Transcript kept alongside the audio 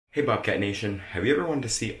Hey Bobcat Nation, have you ever wanted to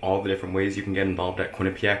see all the different ways you can get involved at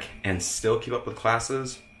Quinnipiac and still keep up with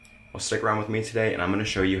classes? Well, stick around with me today and I'm going to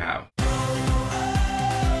show you how.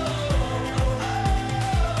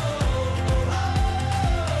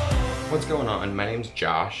 What's going on? My name's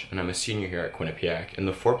Josh and I'm a senior here at Quinnipiac in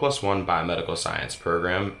the 4+1 Biomedical Science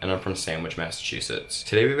program, and I'm from Sandwich, Massachusetts.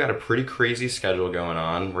 Today we've got a pretty crazy schedule going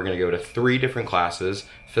on. We're going to go to 3 different classes: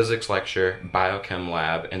 Physics Lecture, Biochem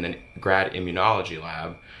Lab, and then Grad Immunology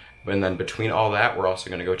Lab. And then between all that, we're also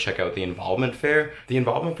going to go check out the Involvement Fair. The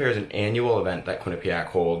Involvement Fair is an annual event that Quinnipiac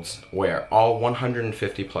holds where all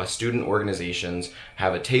 150 plus student organizations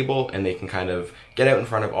have a table and they can kind of get out in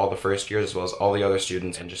front of all the first years as well as all the other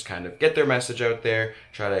students and just kind of get their message out there,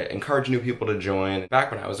 try to encourage new people to join.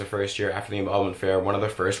 Back when I was a first year after the Involvement Fair, one of the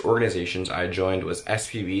first organizations I joined was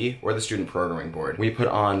SPB, or the Student Programming Board. We put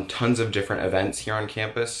on tons of different events here on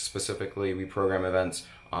campus. Specifically, we program events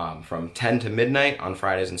from 10 to midnight on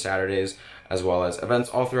Fridays and Saturdays, as well as events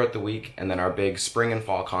all throughout the week, and then our big spring and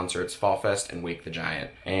fall concerts, Fall Fest and Wake the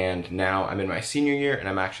Giant. And now I'm in my senior year and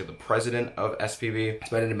I'm actually the president of SPB.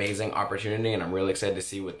 It's been an amazing opportunity and I'm really excited to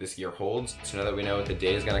see what this year holds. So now that we know what the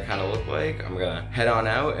day is gonna kind of look like, I'm gonna head on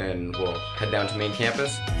out and we'll head down to main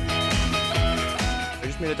campus. I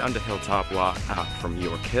just made it down to Hilltop Walk from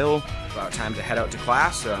York Hill. About time to head out to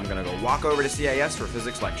class, so I'm gonna go walk over to CAS for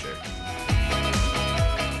physics lecture.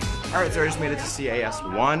 Alright, so I just made it to CAS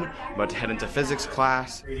 1, about to head into physics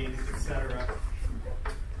class. Ratings, etc.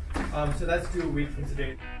 So that's due a week from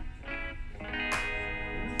today.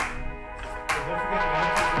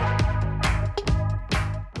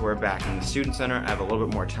 We're back in the Student Center. I have a little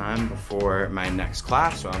bit more time before my next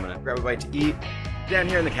class, so I'm gonna grab a bite to eat. Down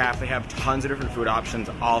here in the cafe, they have tons of different food options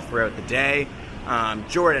all throughout the day.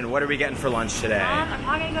 Jordan, what are we getting for lunch today? I'm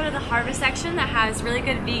probably gonna go to the harvest section that has really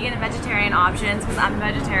good vegan and vegetarian options because I'm a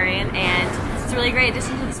vegetarian, and it's a really great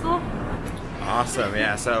addition to the school. Awesome,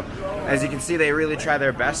 yeah. So as you can see, they really try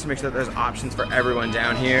their best to make sure that there's options for everyone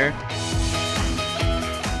down here.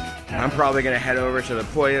 I'm probably gonna head over to the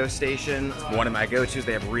Pollo station. It's one of my go-tos.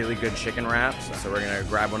 They have really good chicken wraps, so we're gonna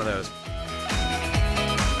grab one of those.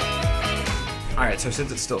 Alright, so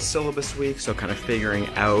since it's still syllabus week, so kind of figuring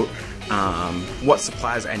out what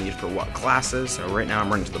supplies I need for what classes. So right now I'm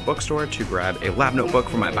running to the bookstore to grab a lab notebook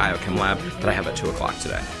for my Biochem lab that I have at 2 o'clock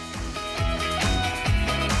today.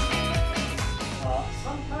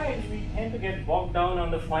 Sometimes we tend to get bogged down on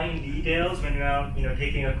the fine details when we are,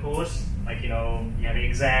 taking a course. Like, you have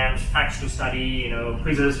exams, facts to study,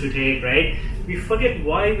 quizzes to take, right? We forget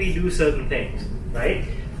why we do certain things, right?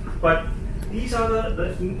 But these are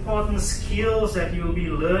the important skills that you'll be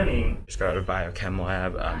learning. Just got out of Biochem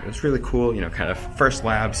Lab. It was really cool, kind of first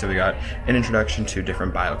lab. So we got an introduction to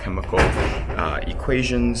different biochemical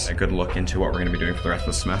equations, a good look into what we're going to be doing for the rest of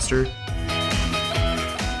the semester.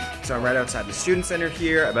 So I'm right outside the Student Center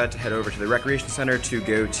here, about to head over to the Recreation Center to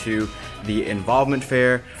go to the Involvement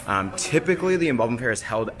Fair. Typically the Involvement Fair is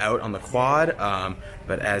held out on the quad,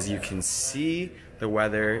 but as you can see, the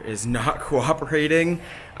weather is not cooperating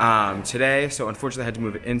today, so unfortunately I had to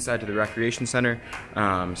move it inside to the Recreation Center.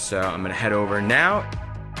 So I'm gonna head over now.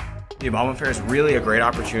 The Involvement Fair is really a great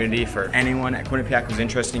opportunity for anyone at Quinnipiac who's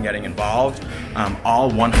interested in getting involved.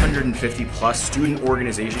 All 150 plus student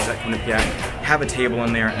organizations at Quinnipiac have a table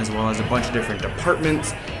in there, as well as a bunch of different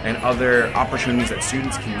departments and other opportunities that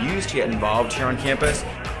students can use to get involved here on campus.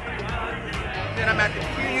 And I'm at the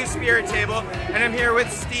QU Spirit table, and I'm here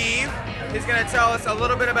with Steve. He's going to tell us a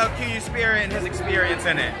little bit about QU Spirit and his experience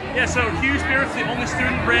in it. Yeah, so QU Spirit's the only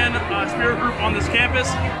student brand spirit group on this campus.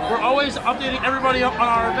 We're always updating everybody up on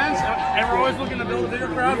our events, and we're always looking to build a bigger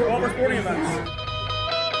crowd for all of our sporting events.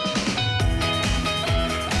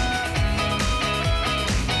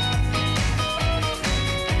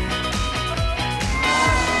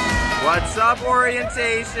 What's up,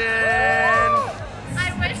 orientation?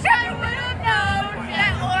 I wish I would have known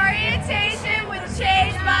that orientation would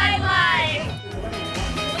change my life.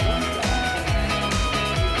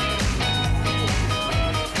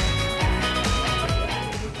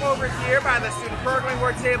 Over here by the Student Programming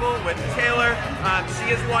Board table with Taylor.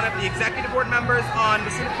 She is one of the executive board members on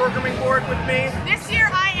the Student Programming Board with me. This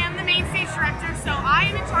year I am the main stage director, so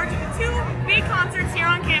I am in charge of the 2 big concerts here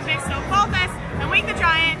on campus, so Fall Fest and Wake the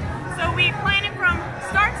Giant. So we plan it from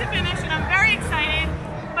start to finish, and I'm very excited.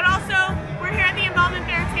 But also, we're here at the Involvement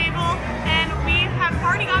Fair table, and we have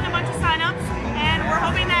already gotten a bunch of signups, and we're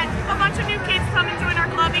hoping that a bunch of new kids come and join our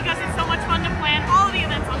club because it's so much fun to plan all of the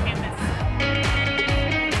events on campus.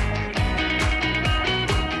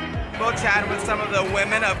 We'll chat with some of the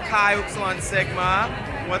women of Chi Upsilon Sigma.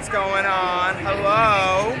 What's going on?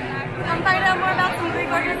 Hello. Come find out more about some Greek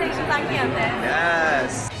organizations on campus.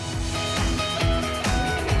 Yes.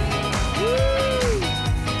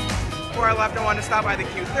 left, I wanted to stop by the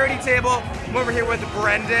Q30 table. I'm over here with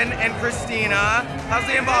Brendan and Christina. How's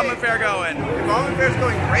the involvement fair going? The involvement fair is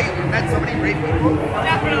going great. We've met so many great people.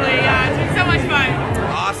 Definitely, yeah, it's been so much fun.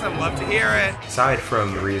 Awesome, love to hear it. Aside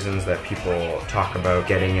from the reasons that people talk about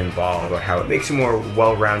getting involved, about how it makes you a more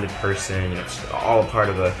well-rounded person, it's all a part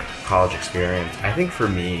of the college experience, I think for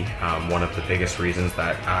me, one of the biggest reasons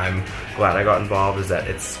that I'm glad I got involved is that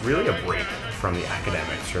it's really a break from the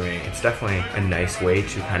academics for me. It's definitely a nice way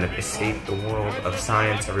to kind of escape the world of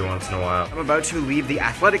science every once in a while. I'm about to leave the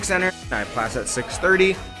athletic center. I have class at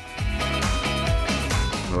 6:30.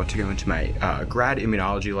 I'm about to go into my grad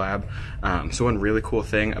immunology lab. So one really cool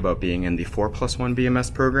thing about being in the 4+1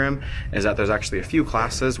 BMS program is that there's actually a few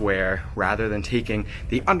classes where rather than taking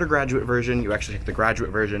the undergraduate version, you actually take the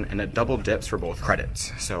graduate version, and it double dips for both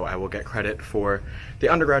credits. So I will get credit for the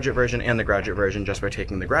undergraduate version and the graduate version just by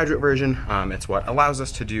taking the graduate version. It's what allows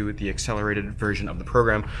us to do the accelerated version of the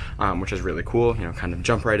program, which is really cool, you know, kind of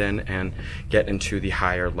jump right in and get into the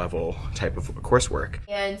higher level type of coursework.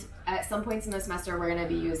 And at some points in the semester, we're going to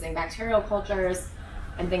be using bacterial cultures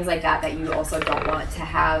and things like that that you also don't want to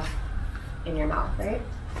have in your mouth, right?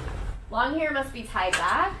 Long hair must be tied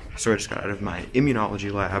back. So I just got out of my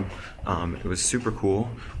immunology lab. It was super cool.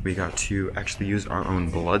 We got to actually use our own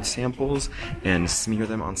blood samples and smear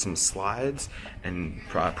them on some slides and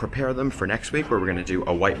prepare them for next week where we're gonna do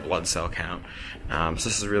a white blood cell count. So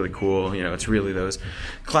this is really cool. You know, it's really those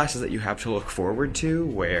classes that you have to look forward to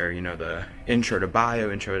where, you know, the intro to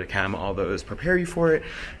bio, intro to chem, all those prepare you for it.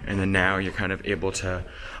 And then now you're kind of able to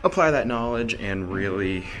apply that knowledge and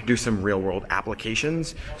really do some real world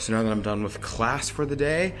applications. So now that I'm done with class for the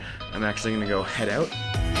day, I'm actually gonna go head out.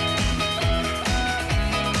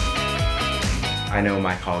 I know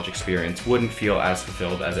my college experience wouldn't feel as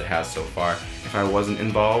fulfilled as it has so far if I wasn't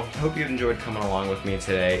involved. I hope you enjoyed coming along with me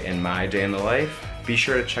today in my day in the life. Be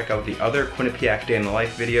sure to check out the other Quinnipiac Day in the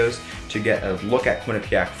Life videos to get a look at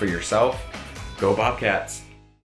Quinnipiac for yourself. Go Bobcats!